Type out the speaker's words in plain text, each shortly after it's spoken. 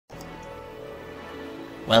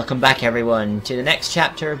Welcome back everyone to the next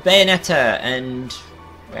chapter of Bayonetta, and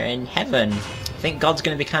we're in heaven. I think God's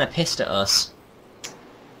gonna be kind of pissed at us.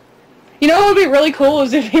 You know what would be really cool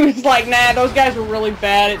is if he was like, nah, those guys were really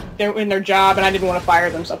bad in their job and I didn't want to fire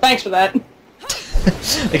them, so thanks for that.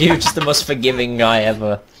 Like, he was just the most forgiving guy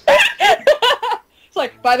ever. It's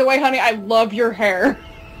like, by the way, honey, I love your hair.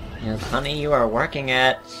 Yeah, honey, you are working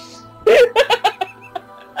at...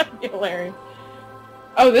 That'd be hilarious.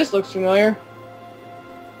 Oh, this looks familiar.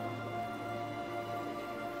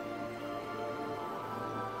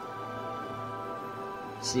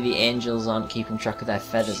 See, the angels aren't keeping track of their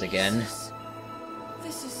feathers again.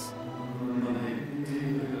 This is...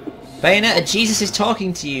 Bayonetta, Jesus is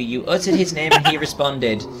talking to you. You uttered his name and he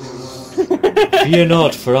responded. Fear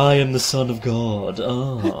not, for I am the Son of God.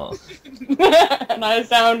 Oh. And I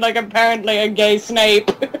sound like apparently a gay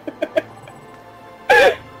Snape.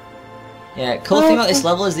 Yeah, cool thing about this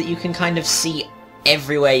level is that you can kind of see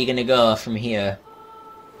everywhere you're gonna go from here.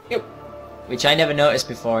 Yep. Which I never noticed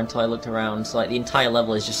before until I looked around. So, like, the entire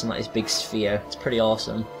level is just in like this big sphere. It's pretty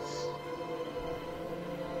awesome.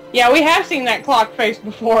 Yeah, we have seen that clock face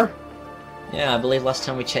before. Yeah, I believe last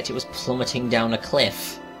time we checked it was plummeting down a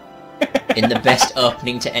cliff. In the best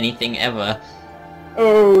opening to anything ever.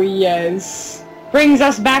 Oh, yes. Brings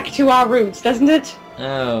us back to our roots, doesn't it?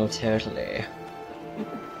 Oh, totally.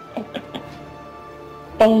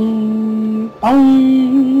 Boom,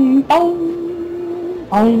 boom, boom,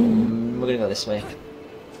 boom. We're gonna go this way.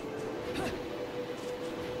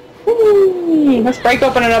 Let's break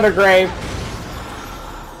open another grave.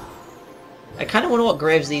 I kind of wonder what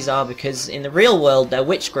graves these are, because in the real world they're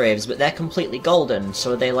witch graves, but they're completely golden,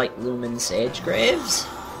 so are they like Lumen Sage graves?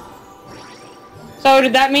 So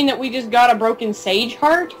did that mean that we just got a broken sage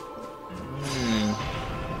heart?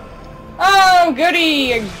 Oh,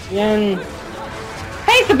 goody again.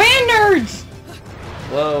 Hey, it's the band nerds!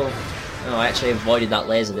 Whoa. Oh, I actually avoided that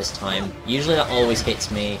laser this time. Usually that always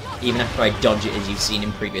hits me, even after I dodge it, as you've seen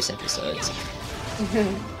in previous episodes.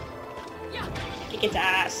 Kick its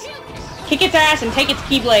ass. Kick its ass and take its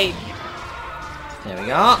Keyblade. There we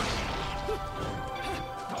go.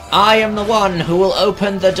 I am the one who will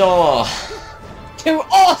open the door! Too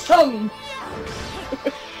awesome!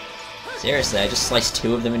 Seriously, I just sliced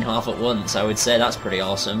two of them in half at once. I would say that's pretty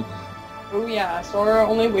awesome. Oh yeah, Sora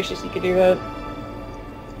only wishes he could do that.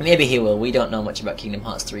 Maybe he will. We don't know much about Kingdom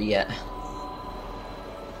Hearts 3 yet.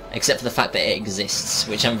 Except for the fact that it exists,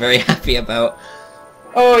 which I'm very happy about.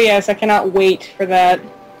 Oh yes, I cannot wait for that.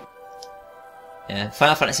 Yeah,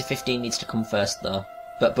 Final Fantasy 15 needs to come first though.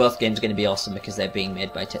 But both games are going to be awesome because they're being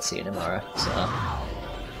made by Tetsuya Nomura, so...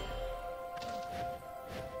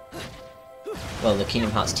 Well, the Kingdom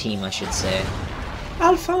Hearts team, I should say.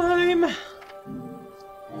 Alfheims!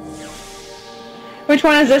 Which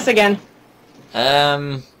one is this again?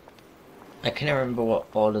 I can't remember what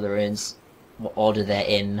order they're in,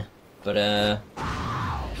 but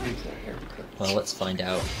well, let's find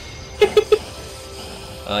out.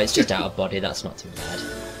 Oh, it's just out of body, that's not too bad.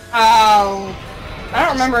 Oh, I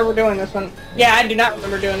don't remember ever doing this one. Yeah, I do not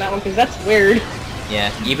remember doing that one, because that's weird.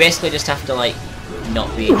 Yeah, you basically just have to, like,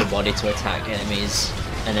 not be in the body to attack enemies,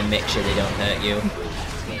 and then make sure they don't hurt you.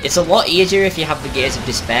 It's a lot easier if you have the Gaze of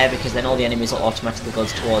Despair, because then all the enemies will automatically go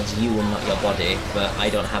towards you and not your body, but I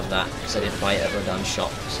don't have that, because I didn't buy it at Rodan's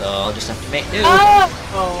shop, so I'll just have to make do.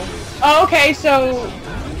 Oh, okay, so...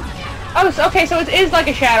 Oh, so, okay, so it is like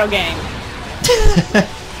a shadow game.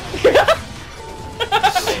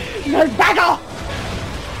 Back off!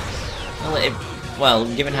 Well,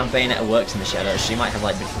 given how Bayonetta works in the shadows, she might have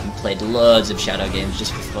like played loads of shadow games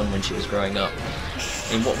just for fun when she was growing up.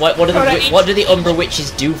 I mean, what do the Umbra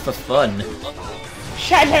Witches do for fun?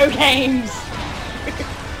 Shadow games.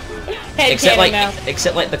 Except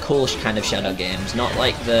like the cool kind of shadow games, not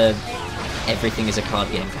like the everything is a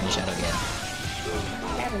card game kind of shadow game.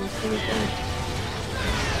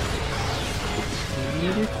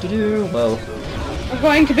 Whoa. I'm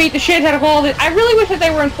going to beat the shit out of all this. I really wish that they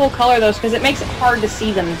were in full color though, because it makes it hard to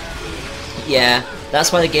see them. Yeah,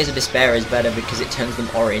 that's why the Gaze of Despair is better, because it turns them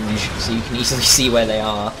orange, so you can easily see where they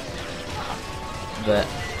are. But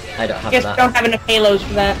I don't have that. I don't have enough halos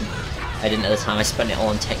for that. I didn't at the time. I spent it all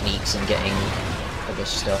on techniques and getting other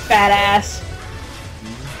stuff. Badass.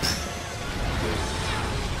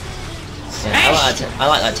 Yeah, I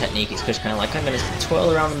like that technique. It's just kind of like, I'm going to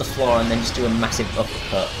twirl around on the floor and then just do a massive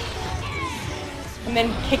uppercut. And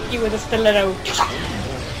then kick you with a stiletto.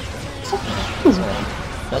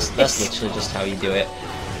 That's literally just how you do it.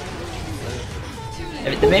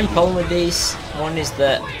 The main problem with these one is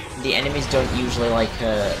that the enemies don't usually like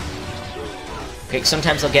Like,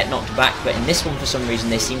 sometimes they'll get knocked back, but in this one for some reason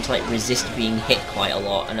they seem to like resist being hit quite a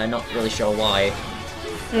lot, and I'm not really sure why.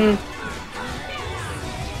 Hmm.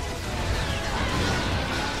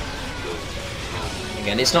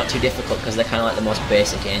 Again, it's not too difficult because they're kind of like the most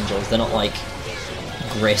basic angels. They're not like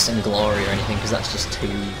grace and glory or anything, because that's just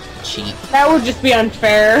too cheap. That would just be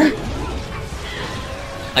unfair.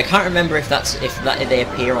 I can't remember if they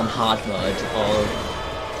appear on hard mode or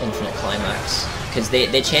infinite climax, because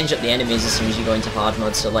they change up the enemies as soon as you go into hard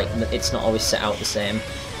mode, so like it's not always set out the same.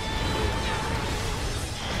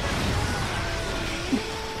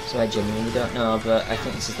 So I genuinely don't know, but I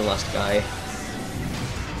think this is the last guy.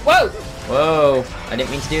 Whoa! Whoa! I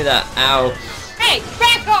didn't mean to do that. Ow! Hey,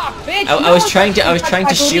 back off, bitch! I was trying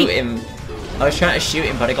to shoot him. I was trying to shoot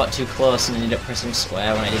him, but I got too close and ended up pressing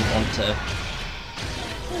square when I didn't want to.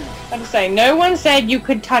 I was saying, no one said you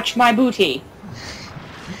could touch my booty.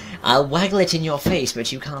 I'll waggle it in your face,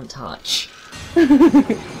 but you can't touch.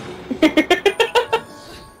 I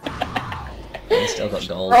still got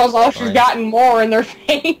gold. Girls, all she's gotten more in their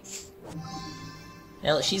face.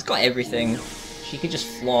 Hell, she's got everything. She could just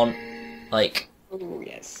flaunt, like... Oh,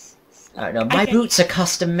 yes. I don't know, my boots are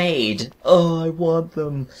custom made. Oh, I want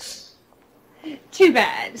them. Too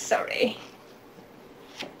bad, sorry.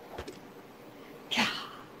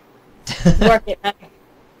 Work it, man.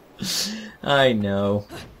 I know.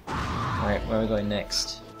 Alright, where are we going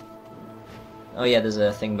next? Oh yeah, there's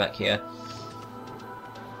a thing back here.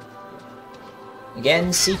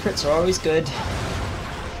 Again, secrets are always good.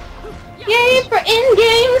 Yay for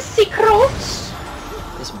in-game secrets!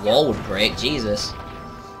 This wall would break, Jesus.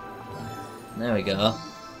 There we go.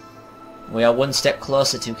 We are one step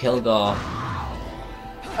closer to Kilgore.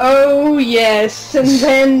 Oh yes, and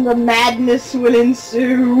then the madness will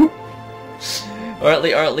ensue. Or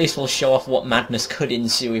at least we'll show off what madness could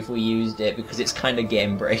ensue if we used it, because it's kind of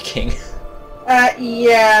game-breaking.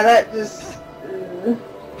 Yeah, that just...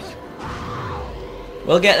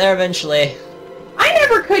 We'll get there eventually. I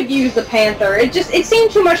never could use the Panther. It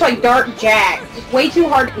seemed too much like Dark Jack. Just way too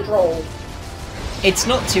hard to control. It's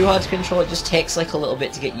not too hard to control, it just takes like a little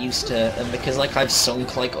bit to get used to, and because like I've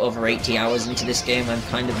sunk like over 80 hours into this game, I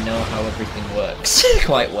kind of know how everything works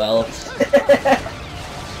quite well.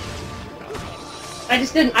 I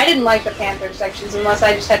didn't like the Panther sections unless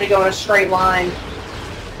I just had to go in a straight line.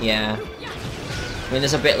 Yeah. I mean,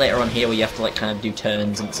 there's a bit later on here where you have to like kind of do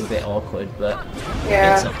turns and it's a bit awkward, but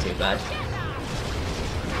yeah, it's not too bad.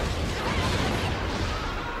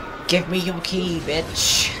 Give me your key,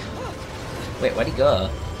 bitch! Wait, where'd he go?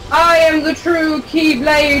 I am the true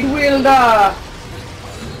Keyblade wielder!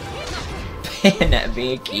 Bayonetta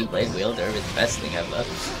being a Keyblade wielder is the best thing ever.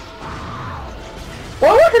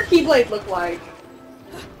 What would her Keyblade look like?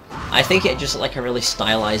 I think it just looked like a really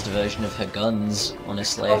stylized version of her guns,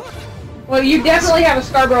 honestly. Well, you definitely have a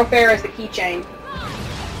Scarborough Fair as the keychain.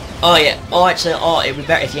 Oh yeah, oh actually, oh, it would be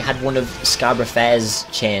better if you had one of Scarborough Fair's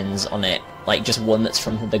chains on it. Like, just one that's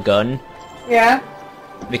from the gun. Yeah?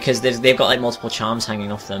 Because they've got like multiple charms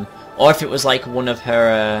hanging off them. Or if it was like one of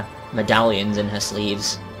her medallions in her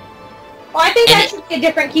sleeves. Well, I think that should be a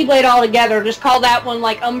different Keyblade altogether. Just call that one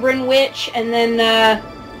like Umbran Witch, and then the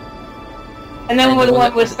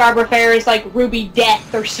one with Scarborough Fair is like Ruby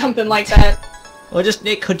Death or something like that. Or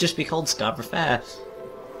it could just be called Scarborough Fair.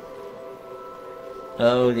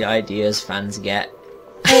 Oh, the ideas fans get.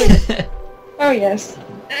 Oh yes.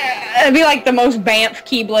 It'd be like the most Banff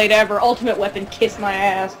Keyblade ever. Ultimate Weapon, kiss my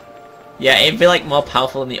ass. Yeah, it'd be like more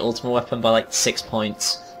powerful than the Ultimate Weapon by like 6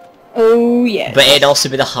 points. Oh yes. But it'd also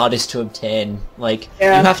be the hardest to obtain. Like,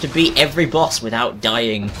 yeah, you have to beat every boss without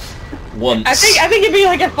dying once. I think it'd be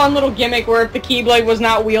like a fun little gimmick where if the Keyblade was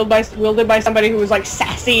not wielded by somebody who was like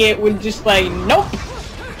sassy, it would just like, nope.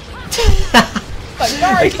 Like,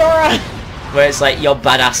 sorry, Sora. Where it's like, your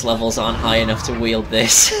badass levels aren't high enough to wield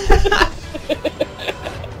this.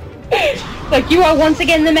 Like, you are once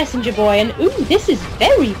again the messenger boy, and ooh, this is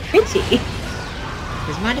very pretty.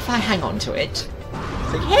 Does it mind if I hang on to it?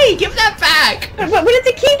 It's like, hey, give that back! But it's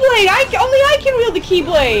a Keyblade! Only I can wield the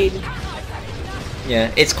Keyblade!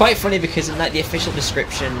 Yeah, it's quite funny because in like the official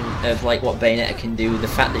description of like what Bayonetta can do, the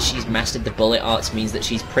fact that she's mastered the bullet arts means that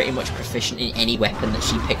she's pretty much proficient in any weapon that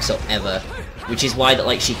she picks up ever. Which is why that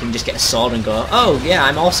like she can just get a sword and go, oh yeah,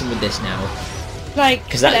 I'm awesome with this now. Like,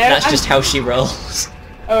 because that's just how she rolls.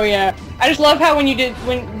 Oh yeah, I just love how I don't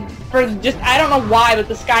know why, but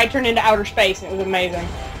the sky turned into outer space and it was amazing.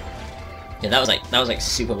 Yeah, that was like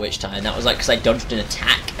super witch time. That was like because I dodged an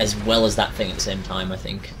attack as well as that thing at the same time. I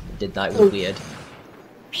think it did that. It was weird.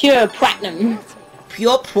 Pure platinum.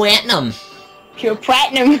 Pure platinum. Pure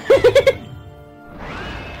platinum.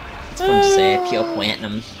 It's fun to say, pure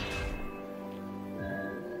platinum.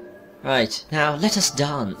 Right, now let us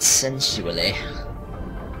dance sensually.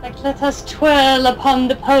 Like, let us twirl upon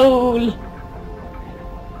the pole.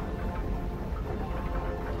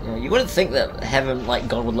 Yeah, you wouldn't think that heaven, like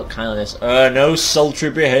God, would look kind of this. No sultry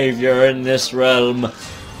behaviour in this realm. And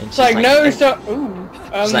It's like no, so. Ooh.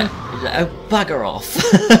 She's like, oh, bugger off.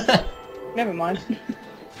 Never mind.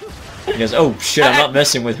 He goes, oh shit, I'm not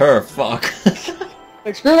messing with her. Fuck.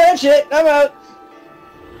 Like, screw that shit. I'm out.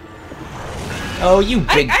 Oh, you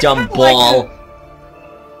big dumb kinda ball.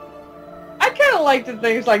 I kind of like the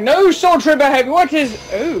things like no sultry behavior. What is?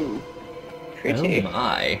 Ooh, pretty. Oh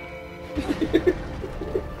my.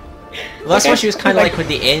 Well, that's what she was kind of like with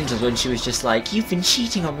the angels when she was just like, you've been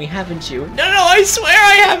cheating on me, haven't you? No, I swear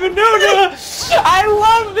I haven't, no. I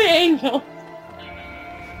love the angels.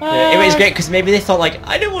 Yeah, it was great because maybe they thought like,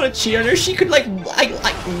 I don't want to cheat on her, she could like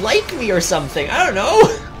me or something, I don't know.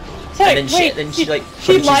 Like, and then she like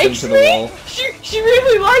she punches likes them to the wall. She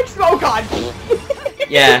really likes me. Oh god.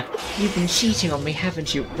 Yeah. You've been cheating on me,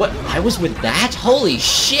 haven't you? What? I was with that? Holy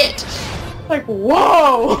shit! Like,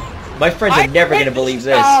 whoa! My friends are never gonna believe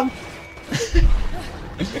this.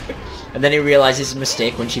 And then he realizes his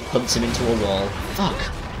mistake when she punts him into a wall. Fuck.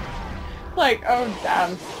 Like, oh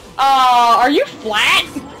damn. Are you flat?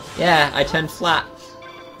 Yeah, I turned flat.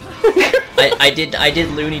 I did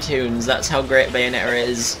Looney Tunes. That's how great Bayonetta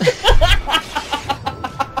is.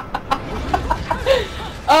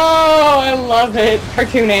 Oh, I love it.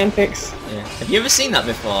 Cartoon antics. Yeah. Have you ever seen that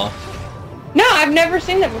before? No, I've never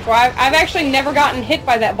seen that before. I've actually never gotten hit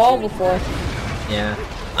by that ball before. Yeah.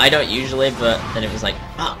 I don't usually, but then it was like,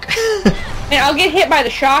 fuck. And I'll get hit by the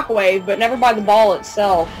shockwave, but never by the ball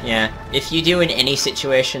itself. Yeah. If you do in any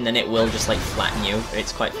situation, then it will just like flatten you.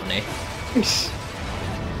 It's quite funny.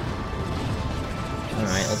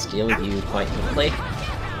 Alright, let's deal with you quite quickly.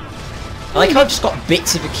 I like how I've just got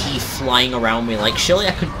bits of a key flying around me, like, surely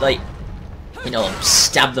I could, like, you know,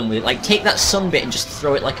 stab them with it. Like, take that sun bit and just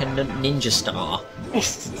throw it like a ninja star.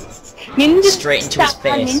 Ninja straight into his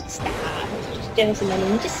face. You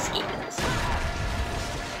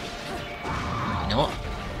know what?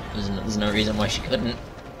 There's no reason why she couldn't.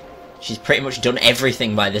 She's pretty much done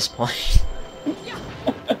everything by this point.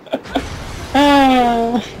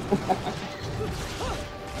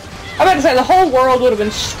 I'm about to say, the whole world would have been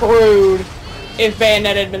screwed if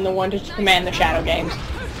Bayonetta had been the one to command the Shadow Games.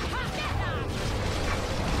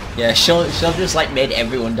 Yeah, she'll just like made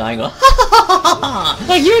everyone die and go,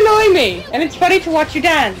 like, you annoy me, and it's funny to watch you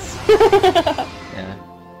dance. Yeah.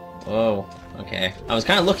 Whoa. Okay. I was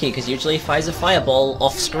kind of lucky because usually he fires a fireball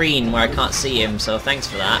off screen where I can't see him, so thanks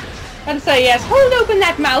for that. I'd say yes. Hold open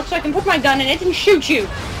that mouth so I can put my gun in it and shoot you.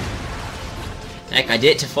 Heck, I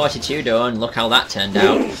did it to Fortitudo and look how that turned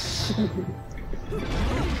out.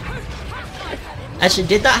 Actually,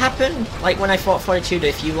 did that happen? Like when I fought Fortitudo,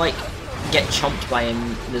 if you like get chomped by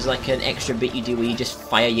him, there's like an extra bit you do where you just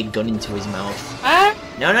fire your gun into his mouth.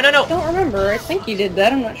 No. I don't remember. I think you did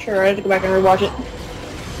that. I'm not sure. I have to go back and rewatch it.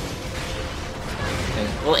 Okay.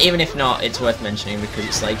 Well, even if not, it's worth mentioning because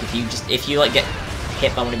it's like if you like get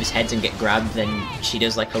hit by one of his heads and get grabbed, then she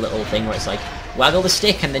does like a little thing where it's like waggle the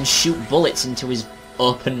stick and then shoot bullets into his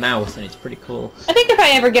open mouth, and it's pretty cool. I think if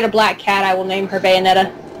I ever get a black cat, I will name her Bayonetta.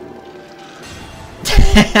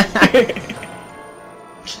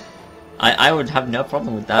 I would have no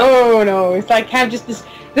problem with that. Oh no, it's like have just the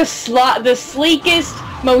sleekest,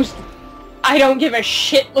 most I don't give a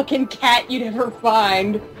shit looking cat you'd ever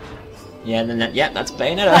find. Yeah, then that's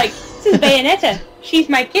Bayonetta. Like, this is Bayonetta. She's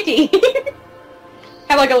my kitty.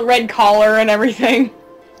 Have like a red collar and everything.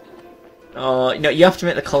 Oh, no, you have to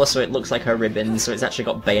make the collar so it looks like her ribbon, so it's actually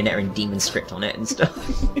got Bayonetta and demon script on it and stuff.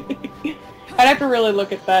 I'd have to really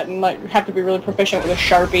look at that and like have to be really proficient with a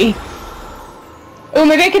Sharpie. Oh,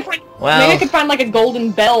 maybe I could find like a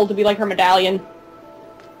golden bell to be like her medallion.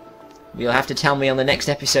 You'll have to tell me on the next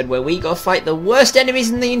episode where we go fight the worst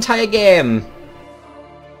enemies in the entire game.